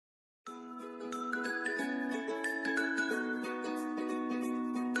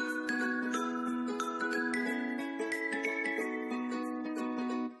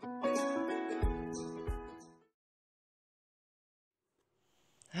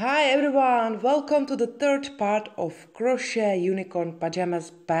Hi everyone, welcome to the third part of Crochet Unicorn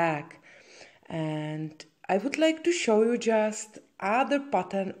Pajamas bag, and I would like to show you just other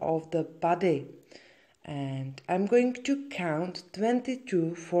pattern of the body, and I'm going to count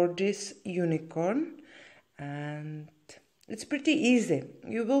 22 for this unicorn, and it's pretty easy.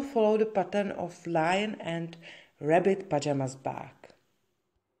 You will follow the pattern of lion and rabbit pajamas bag.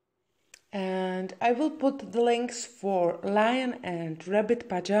 And I will put the links for lion and rabbit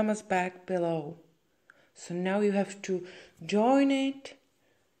pajamas bag below. So now you have to join it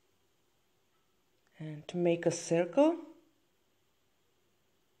and to make a circle.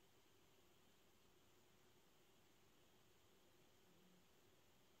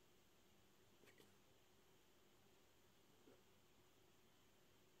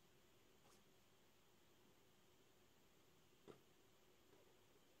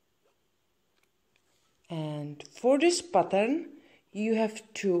 And for this pattern, you have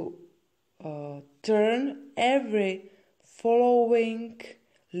to turn every following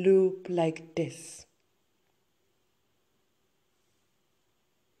loop like this.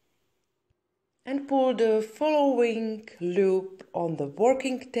 And pull the following loop on the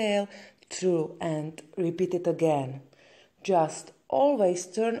working tail through and repeat it again. Just always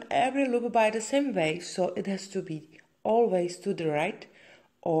turn every loop by the same way, so it has to be always to the right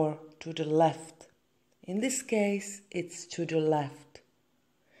or to the left. In this case, it's to the left.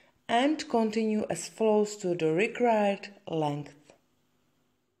 And continue as follows to the required length.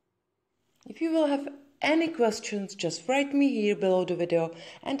 If you will have any questions, just write me here below the video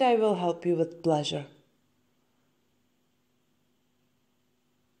and I will help you with pleasure.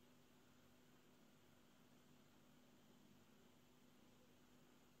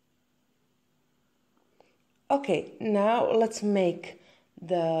 Okay, now let's make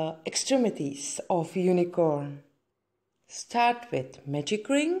the extremities of unicorn. Start with magic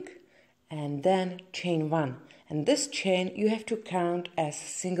ring and then chain 1. And this chain you have to count as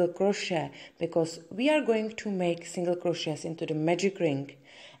single crochet because we are going to make single crochets into the magic ring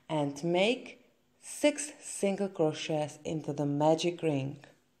and make 6 single crochets into the magic ring.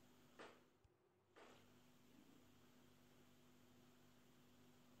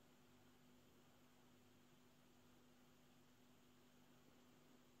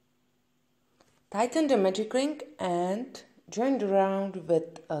 Tighten the magic ring and join the round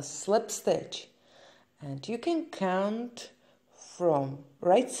with a slip stitch. And you can count from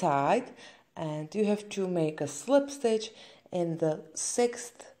right side and you have to make a slip stitch in the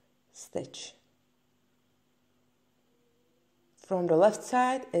 6th stitch. From the left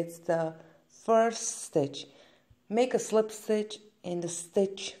side it's the 1st stitch. Make a slip stitch in the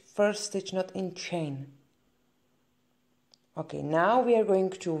first stitch, not in chain. Okay, now we are going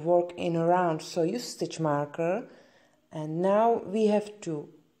to work in a round, so use stitch marker, and now we have to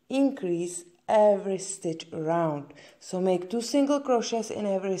increase every stitch around, so make 2 single crochets in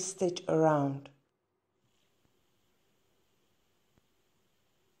every stitch around.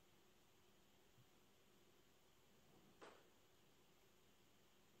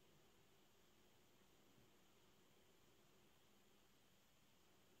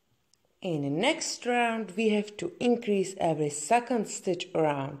 In the next round we have to increase every 2nd stitch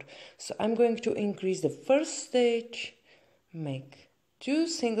around, so I'm going to increase the 1st stitch, make 2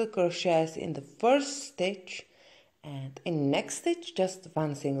 single crochets in the 1st stitch, and in the next stitch just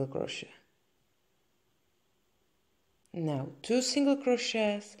 1 single crochet. Now 2 single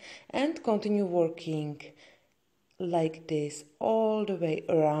crochets and continue working like this all the way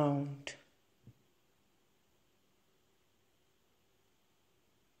around.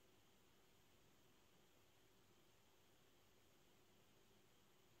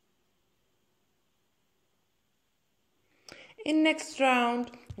 In next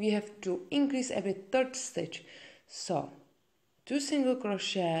round we have to increase every 3rd stitch, so 2 single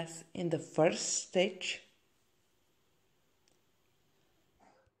crochets in the 1st stitch.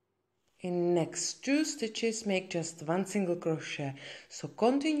 In next 2 stitches make just 1 single crochet, so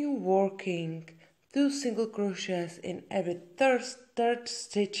continue working 2 single crochets in every 3rd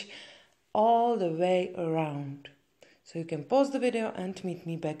stitch all the way around. So you can pause the video and meet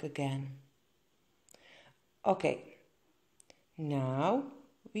me back again. Okay. Now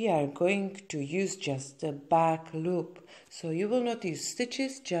we are going to use just the back loop, so you will not use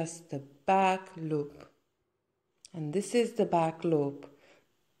stitches, just the back loop. And this is the back loop.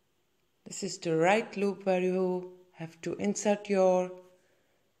 This is the right loop where you have to insert your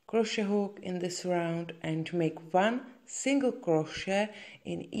crochet hook in this round and make 1 single crochet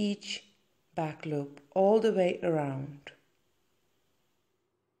in each back loop all the way around.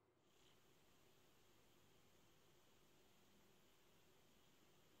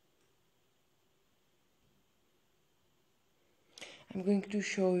 I'm going to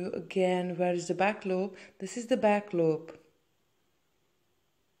show you again where is the back loop. This is the back loop.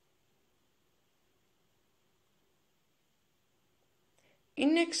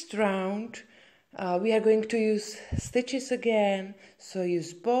 In next round, we are going to use stitches again, so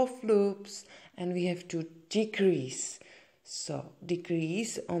use both loops and we have to decrease. So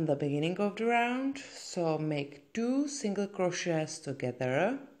decrease on the beginning of the round, so make 2 single crochets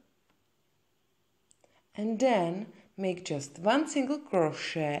together and then make just 1 single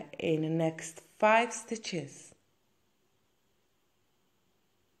crochet in the next 5 stitches.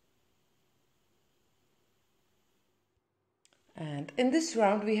 And in this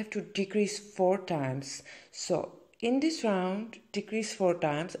round we have to decrease 4 times. So in this round decrease 4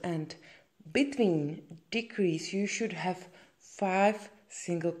 times, and between decrease you should have 5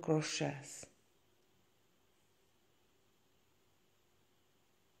 single crochets.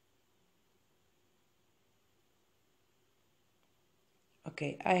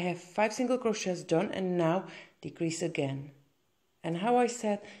 Okay, I have 5 single crochets done, and now decrease again. And how I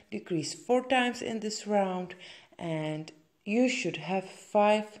said, decrease 4 times in this round, and you should have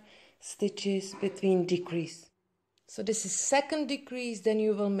 5 stitches between decrease. So this is second decrease, then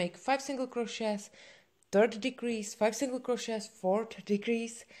you will make 5 single crochets, third decrease, 5 single crochets, fourth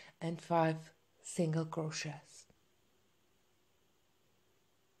decrease, and 5 single crochets.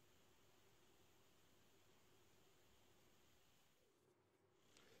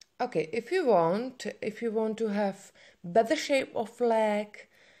 Okay, if you want to have better shape of leg,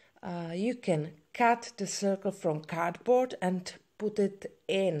 you can cut the circle from cardboard and put it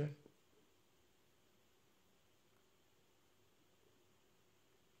in.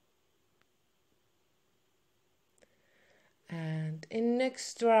 And in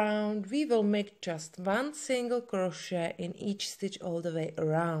next round we will make just 1 single crochet in each stitch all the way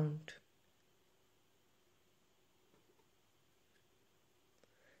around.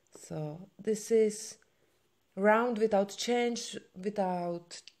 So this is round without change,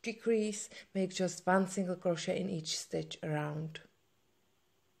 without decrease. Make just 1 single crochet in each stitch around.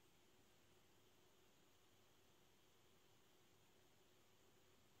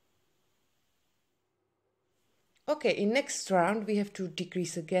 Okay, in next round we have to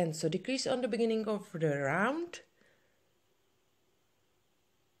decrease again. So decrease on the beginning of the round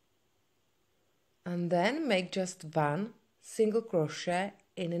and then make just 1 single crochet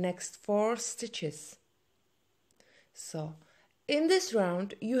in the next 4 stitches. So in this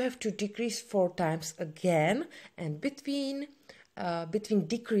round you have to decrease 4 times again, and between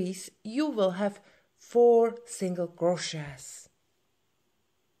decrease you will have 4 single crochets.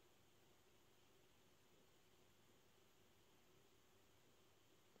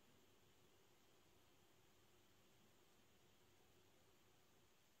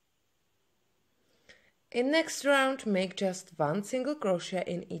 In next round make just 1 single crochet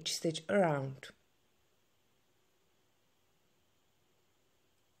in each stitch around.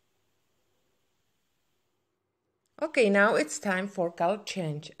 Okay, now it's time for color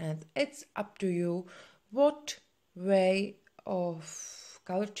change, and it's up to you what way of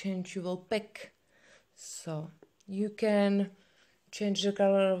color change you will pick. So you can change the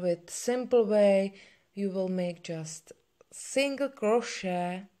color with simple way. You will make just single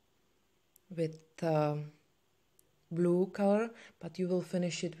crochet with blue color, but you will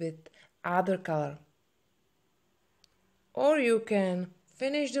finish it with other color. Or you can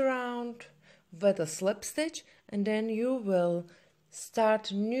finish the round with a slip stitch, and then you will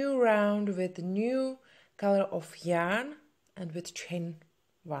start new round with new color of yarn and with chain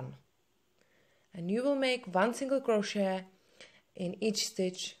 1. And you will make 1 single crochet in each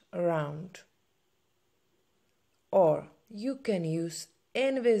stitch around. Or you can use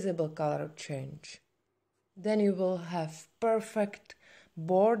invisible color change. Then you will have perfect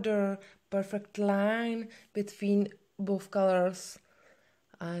border, perfect line between both colors,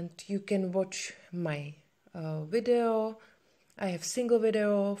 and you can watch my video. I have single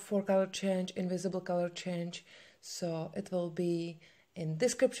video for color change, invisible color change, so it will be in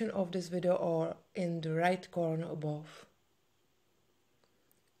description of this video or in the right corner above.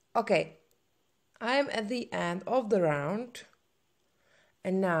 Okay, I am at the end of the round,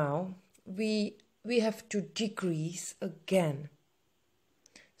 and now we have to decrease again.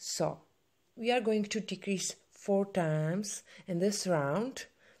 So we are going to decrease 4 times in this round,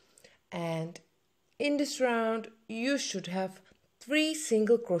 and in this round you should have 3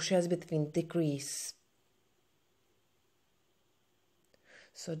 single crochets between decrease.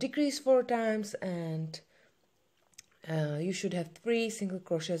 So decrease 4 times, and you should have 3 single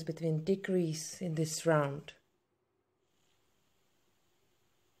crochets between decrease in this round.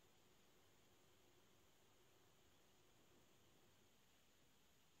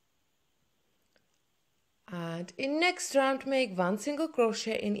 And in next round, make 1 single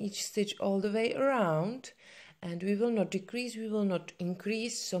crochet in each stitch all the way around, and we will not decrease, we will not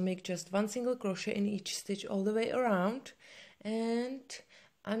increase, so make just 1 single crochet in each stitch all the way around. And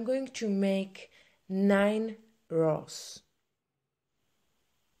I'm going to make 9 rows.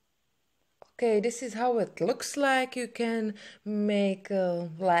 Okay, this is how it looks like. You can make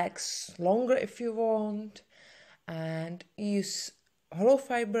legs longer if you want, and use hollow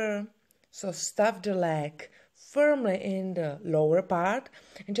fiber, so stuff the leg firmly in the lower part,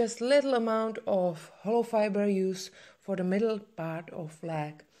 and just little amount of hollow fiber use for the middle part of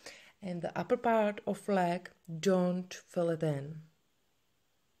leg, and the upper part of leg don't fill it in.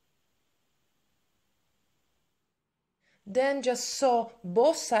 Then just sew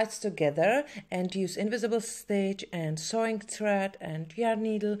both sides together and use invisible stitch and sewing thread and yarn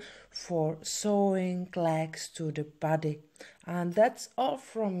needle for sewing legs to the body. And that's all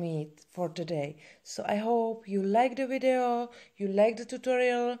from me for today. So I hope you like the video, you like the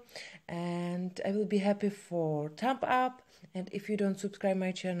tutorial, and I will be happy for thumb up. And if you don't subscribe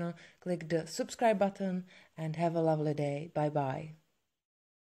my channel, click the subscribe button and have a lovely day. Bye bye.